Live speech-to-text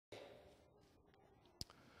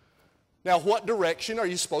Now, what direction are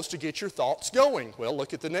you supposed to get your thoughts going? Well,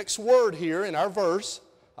 look at the next word here in our verse,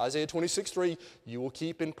 Isaiah 26:3. You will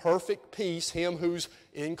keep in perfect peace him whose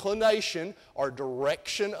inclination or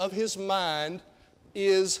direction of his mind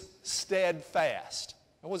is steadfast.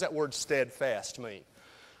 Now, what does that word steadfast mean?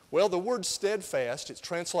 Well, the word steadfast, it's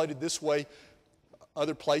translated this way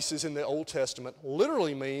other places in the Old Testament,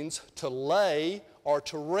 literally means to lay or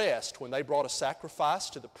to rest. When they brought a sacrifice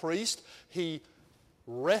to the priest, he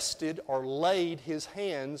rested or laid his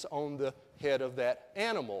hands on the head of that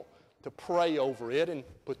animal to pray over it and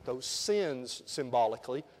put those sins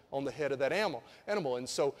symbolically on the head of that animal. And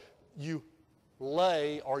so you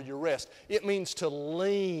lay or you rest. It means to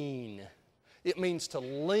lean. It means to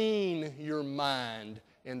lean your mind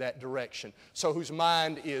in that direction. So whose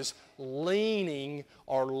mind is leaning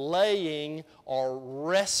or laying or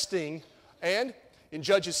resting. And in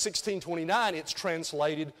Judges 16:29, it's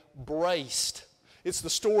translated braced. It's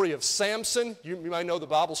the story of Samson. You may know the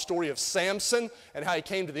Bible story of Samson and how he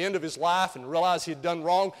came to the end of his life and realized he had done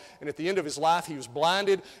wrong. And at the end of his life, he was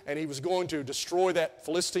blinded and he was going to destroy that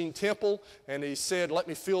Philistine temple. And he said, let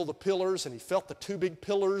me feel the pillars. And he felt the two big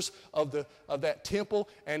pillars of that temple.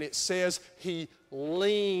 And it says he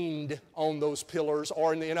leaned on those pillars.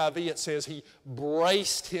 Or in the NIV, it says he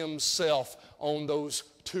braced himself on those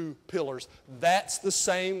two pillars. That's the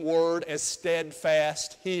same word as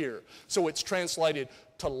steadfast here. So it's translated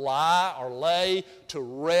to lie or lay, to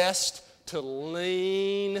rest, to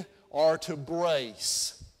lean, or to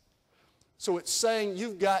brace. So it's saying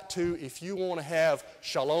you've got to, if you want to have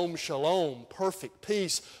shalom, shalom, perfect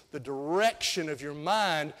peace, the direction of your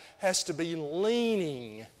mind has to be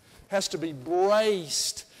leaning, has to be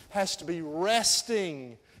braced, has to be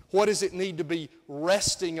resting. What does it need to be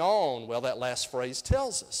resting on? Well, that last phrase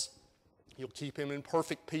tells us. You'll keep him in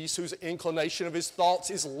perfect peace whose inclination of his thoughts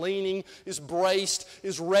is leaning, is braced,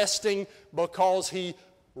 is resting because he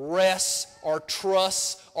rests or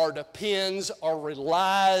trusts or depends or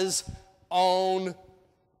relies on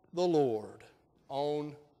the Lord,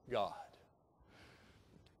 on God.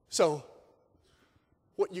 So,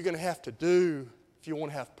 what you're going to have to do if you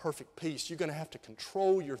want to have perfect peace, you're going to have to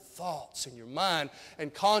control your thoughts and your mind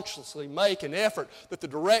and consciously make an effort that the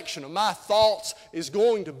direction of my thoughts is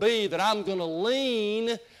going to be that I'm going to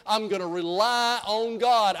lean, I'm going to rely on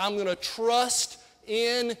God, I'm going to trust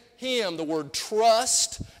in Him. The word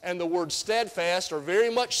trust and the word steadfast are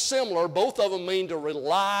very much similar. Both of them mean to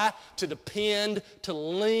rely, to depend, to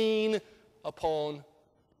lean upon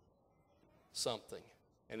something.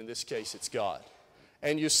 And in this case, it's God.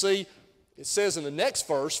 And you see, it says in the next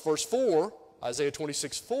verse, verse 4, Isaiah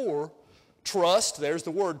 26:4, trust, there's the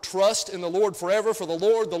word, trust in the Lord forever, for the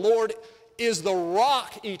Lord is the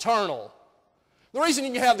rock eternal. The reason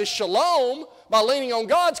you can have this shalom by leaning on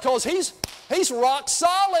God is because He's rock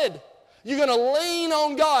solid. You're going to lean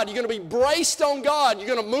on God. You're going to be braced on God.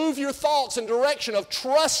 You're going to move your thoughts in direction of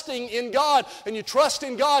trusting in God. And you trust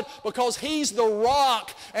in God because He's the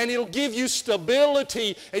rock, and it'll give you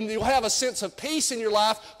stability, and you'll have a sense of peace in your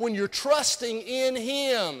life when you're trusting in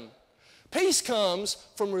Him. Peace comes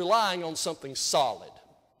from relying on something solid.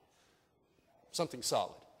 Something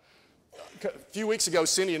solid. A few weeks ago,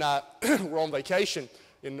 Cindy and I were on vacation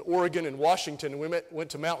in Oregon and Washington, and we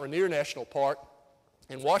went to Mount Rainier National Park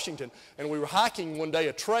in Washington, and we were hiking one day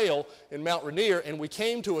a trail in Mount Rainier, and we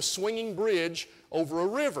came to a swinging bridge over a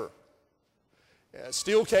river.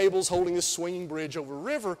 Steel cables holding this swinging bridge over a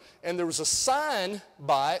river, and there was a sign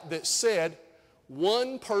by it that said,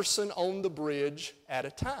 one person on the bridge at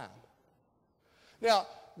a time. Now,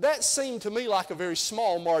 that seemed to me like a very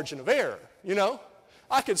small margin of error, you know.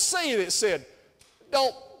 I could see that it said,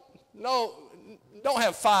 don't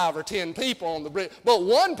have 5 or 10 people on the bridge. But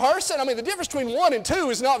one person, I mean, the difference between 1 and 2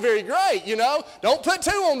 is not very great, you know. Don't put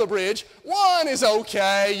 2 on the bridge. 1 is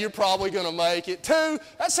okay. You're probably going to make it. 2,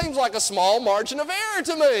 that seems like a small margin of error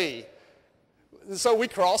to me. So we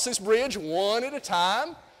crossed this bridge one at a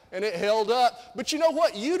time, and it held up. But you know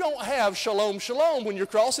what? You don't have shalom, shalom when you're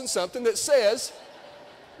crossing something that says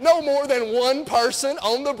no more than one person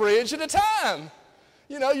on the bridge at a time.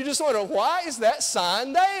 You know, you just wonder, why is that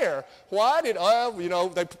sign there? Why did,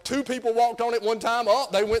 2 people walked on it one time. Oh,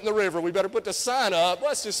 they went in the river. We better put the sign up.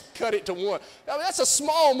 Let's just cut it to 1. I mean, that's a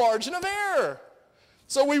small margin of error.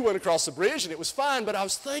 So we went across the bridge, and it was fine, but I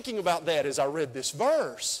was thinking about that as I read this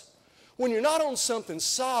verse. When you're not on something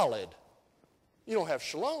solid, you don't have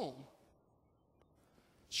shalom.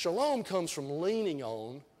 Shalom comes from leaning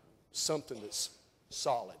on something that's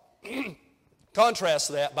solid.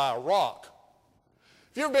 Contrast that by a rock.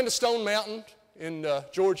 Have you ever been to Stone Mountain in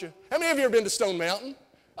Georgia? How many of you have ever been to Stone Mountain?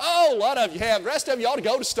 Oh, a lot of you have. The rest of you ought to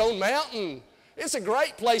go to Stone Mountain. It's a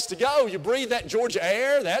great place to go. You breathe that Georgia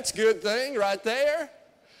air. That's a good thing right there.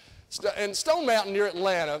 And Stone Mountain near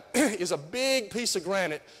Atlanta is a big piece of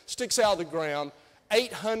granite, sticks out of the ground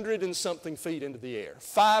 800 and something feet into the air,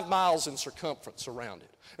 5 miles in circumference around it.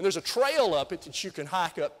 And there's a trail up it that you can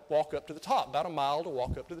walk up to the top, about a mile to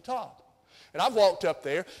walk up to the top. And I've walked up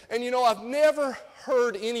there, and you know, I've never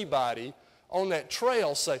heard anybody on that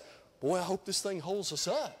trail say, boy, I hope this thing holds us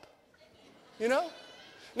up. You know?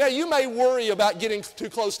 Now, you may worry about getting too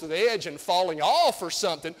close to the edge and falling off or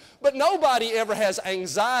something, but nobody ever has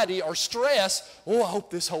anxiety or stress, oh, I hope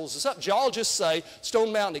this holds us up. Geologists say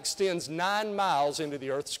Stone Mountain extends 9 miles into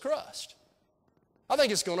the Earth's crust. I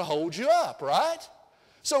think it's going to hold you up, right?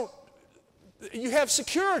 So you have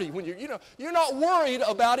security when you're not worried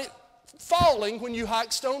about it falling when you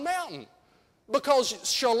hike Stone Mountain, because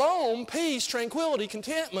shalom, peace, tranquility,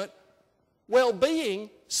 contentment, well-being,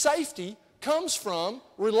 safety comes from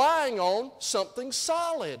relying on something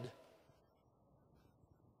solid.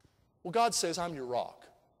 Well, God says, I'm your rock.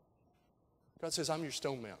 God says, I'm your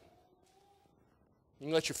stone mountain. You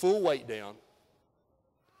can let your full weight down.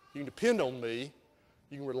 You can depend on me.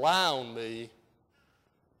 You can rely on me.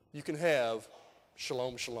 You can have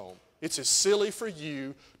shalom, shalom. It's as silly for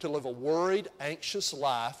you to live a worried, anxious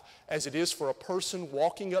life as it is for a person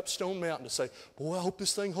walking up Stone Mountain to say, boy, I hope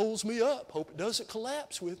this thing holds me up. Hope it doesn't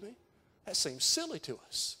collapse with me. That seems silly to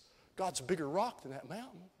us. God's a bigger rock than that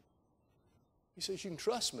mountain. He says, you can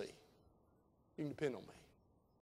trust me. You can depend on me.